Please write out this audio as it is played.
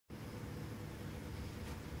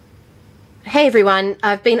Hey everyone,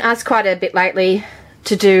 I've been asked quite a bit lately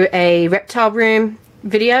to do a reptile room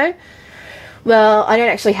video. Well, I don't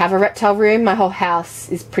actually have a reptile room. My whole house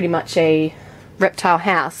is pretty much a reptile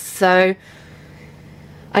house. So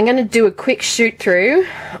I'm going to do a quick shoot through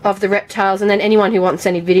of the reptiles, and then anyone who wants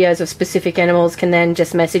any videos of specific animals can then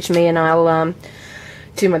just message me and I'll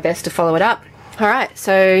do my best to follow it up. Alright,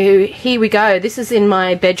 so here we go. This is in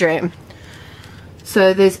my bedroom.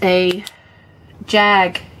 So there's a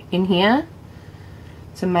jag in here.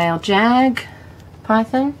 It's a male jag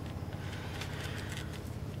python.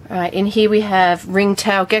 Alright, in here we have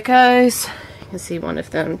ringtail geckos. You can see one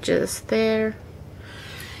of them just there.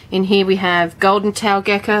 In here we have golden tail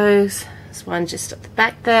geckos. There's one just at the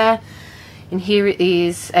back there. In here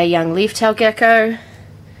is a young leaf-tail gecko.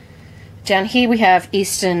 Down here we have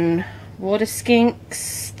eastern water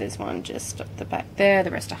skinks. There's one just at the back there.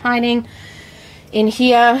 The rest are hiding. In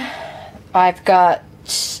here I've got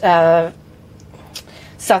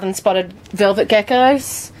southern spotted velvet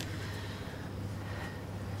geckos.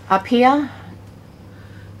 Up here,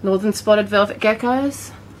 northern spotted velvet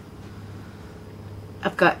geckos.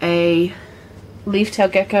 I've got a leaf-tail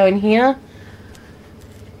gecko in here.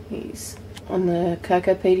 He's on the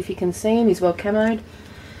cocoa peat if you can see him. He's well camoed.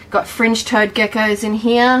 Got fringe-toed geckos in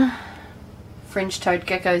here. Fringe-toed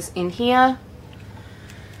geckos in here.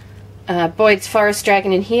 Boyd's forest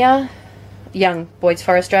dragon in here. Young Boyd's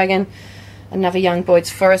forest dragon. Another young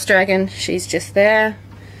Boyd's forest dragon. She's just there.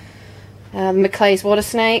 Maclay's water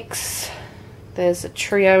snakes. There's a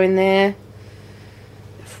trio in there.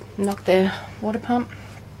 Knocked their water pump.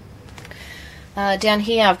 Down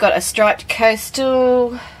here I've got a striped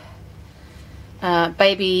coastal,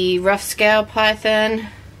 baby rough scale python,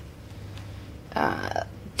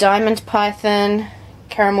 diamond python,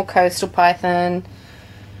 caramel coastal python,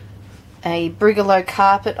 a brigalow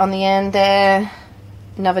carpet on the end there,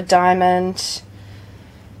 another diamond,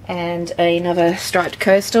 and another striped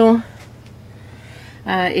coastal.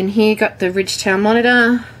 In here got the ridgetail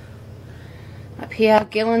monitor. Up here,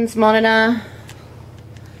 Gillen's monitor.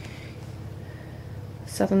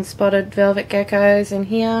 Southern spotted velvet geckos in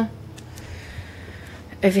here.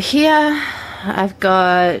 Over here, I've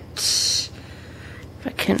got, if I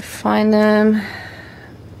can find them,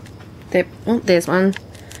 there, oh, there's one.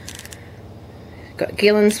 Got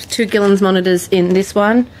Gillen's, two Gillen's monitors in this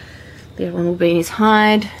one. The other one will be in his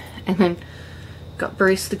hide. And then got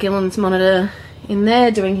Bruce the Gillen's monitor in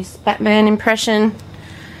there doing his Batman impression.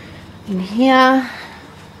 In here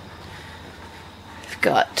I've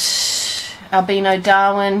got albino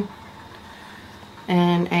Darwin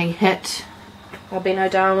and a het albino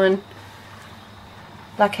Darwin,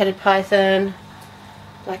 black-headed python,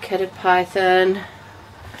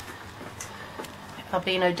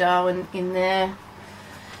 albino Darwin in there.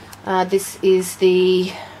 This is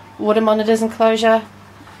the water monitors enclosure.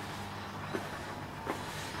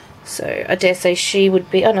 So I dare say she would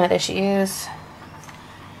be, oh no, there she is.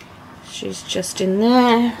 She's just in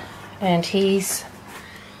there, and he's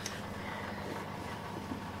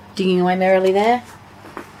digging away merrily there.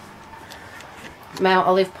 Male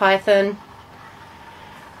olive python,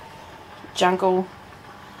 jungle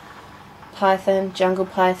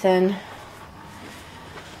python.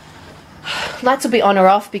 Lights will be on or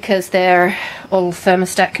off because they're all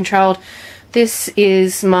thermostat controlled. This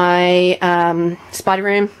is my spider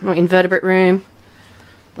room, or invertebrate room.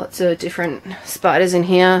 Lots of different spiders in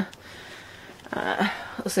here.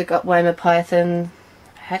 Also got Weimar python,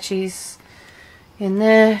 hatchies in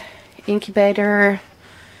there, incubator,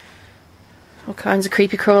 all kinds of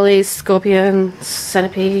creepy crawlies, scorpions,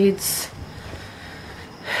 centipedes,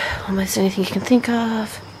 almost anything you can think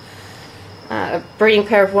of. A breeding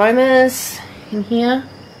pair of Weimars in here,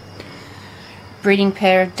 breeding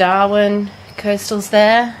pair of Darwin coastals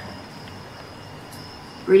there,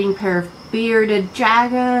 breeding pair of bearded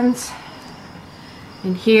dragons.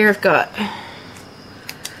 In here I've got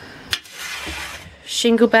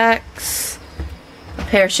shinglebacks, a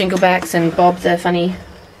pair of shinglebacks and Bob the funny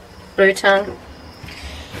blue tongue.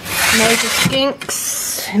 Major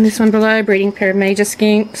skinks in this one below, breeding pair of major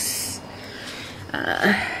skinks,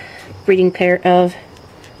 breeding pair of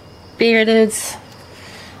beardeds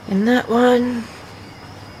in that one.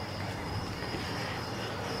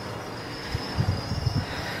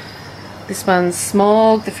 This one's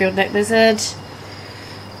Smog, the field neck lizard.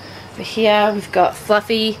 Over here we've got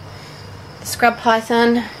Fluffy, the scrub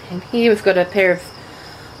python. And here we've got a pair of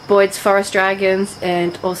Boyd's forest dragons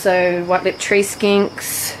and also white-lipped tree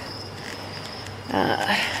skinks.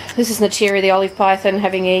 This is Natiri, the olive python,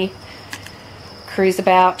 having a cruise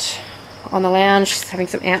about on the lounge, having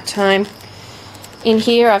some out time. In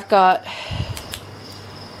here I've got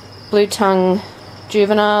blue tongue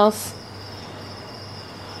juveniles.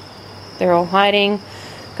 They're all hiding.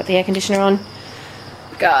 Got the air conditioner on.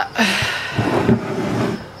 Got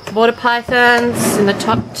water pythons in the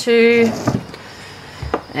top 2.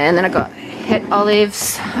 And then I got het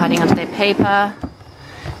olives hiding under their paper.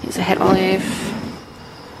 Here's a het olive.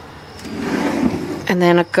 And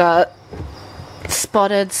then I've got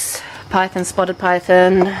spotted python,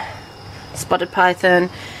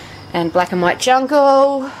 and black and white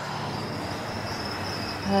jungle.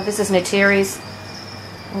 This is Netiri's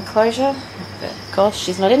enclosure. But gosh,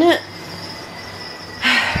 she's not in it.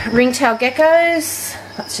 Ringtail geckos.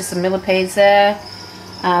 That's just some millipedes there.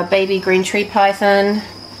 Baby green tree python.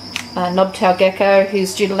 Knobtail gecko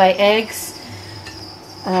who's due to lay eggs.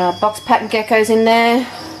 Box pattern geckos in there.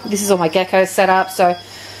 This is all my geckos set up. So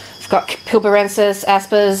I've got Pilbarensis,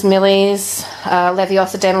 Aspers, Millies,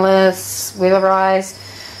 Leviocydentalis, Wheelerise.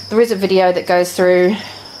 There is a video that goes through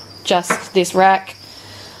just this rack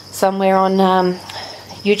somewhere on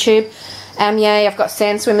YouTube. Amye, I've got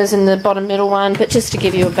sand swimmers in the bottom middle one, but just to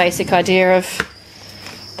give you a basic idea of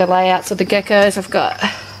the layouts of the geckos, I've got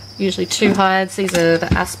usually 2 hides. These are the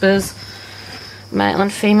Aspers, male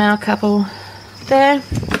and female couple there.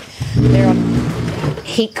 They're on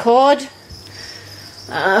heat cord.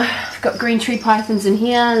 I've got green tree pythons in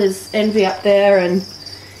here. There's Envy up there and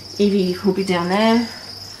Evie will be down there.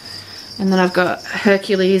 And then I've got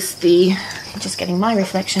Hercules, just getting my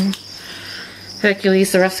reflection.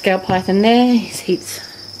 Hercules, the rough scale python there. His heat's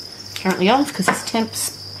currently off because his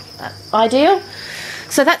temp's ideal.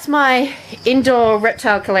 So that's my indoor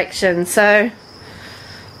reptile collection. So,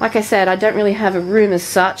 like I said, I don't really have a room as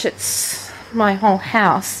such. It's my whole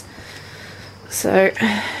house. So,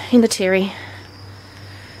 in the Netiri,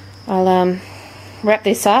 I'll wrap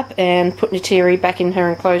this up and put Netiri back in her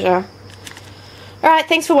enclosure. Alright,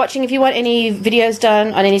 thanks for watching. If you want any videos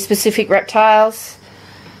done on any specific reptiles,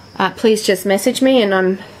 please just message me and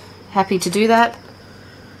I'm happy to do that.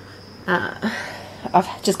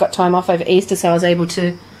 I've just got time off over Easter, so I was able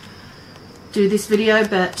to do this video,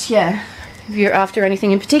 but yeah, if you're after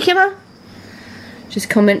anything in particular, just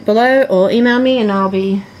comment below or email me and I'll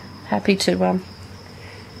be happy to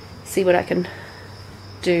see what I can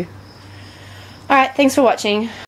do. Alright, thanks for watching.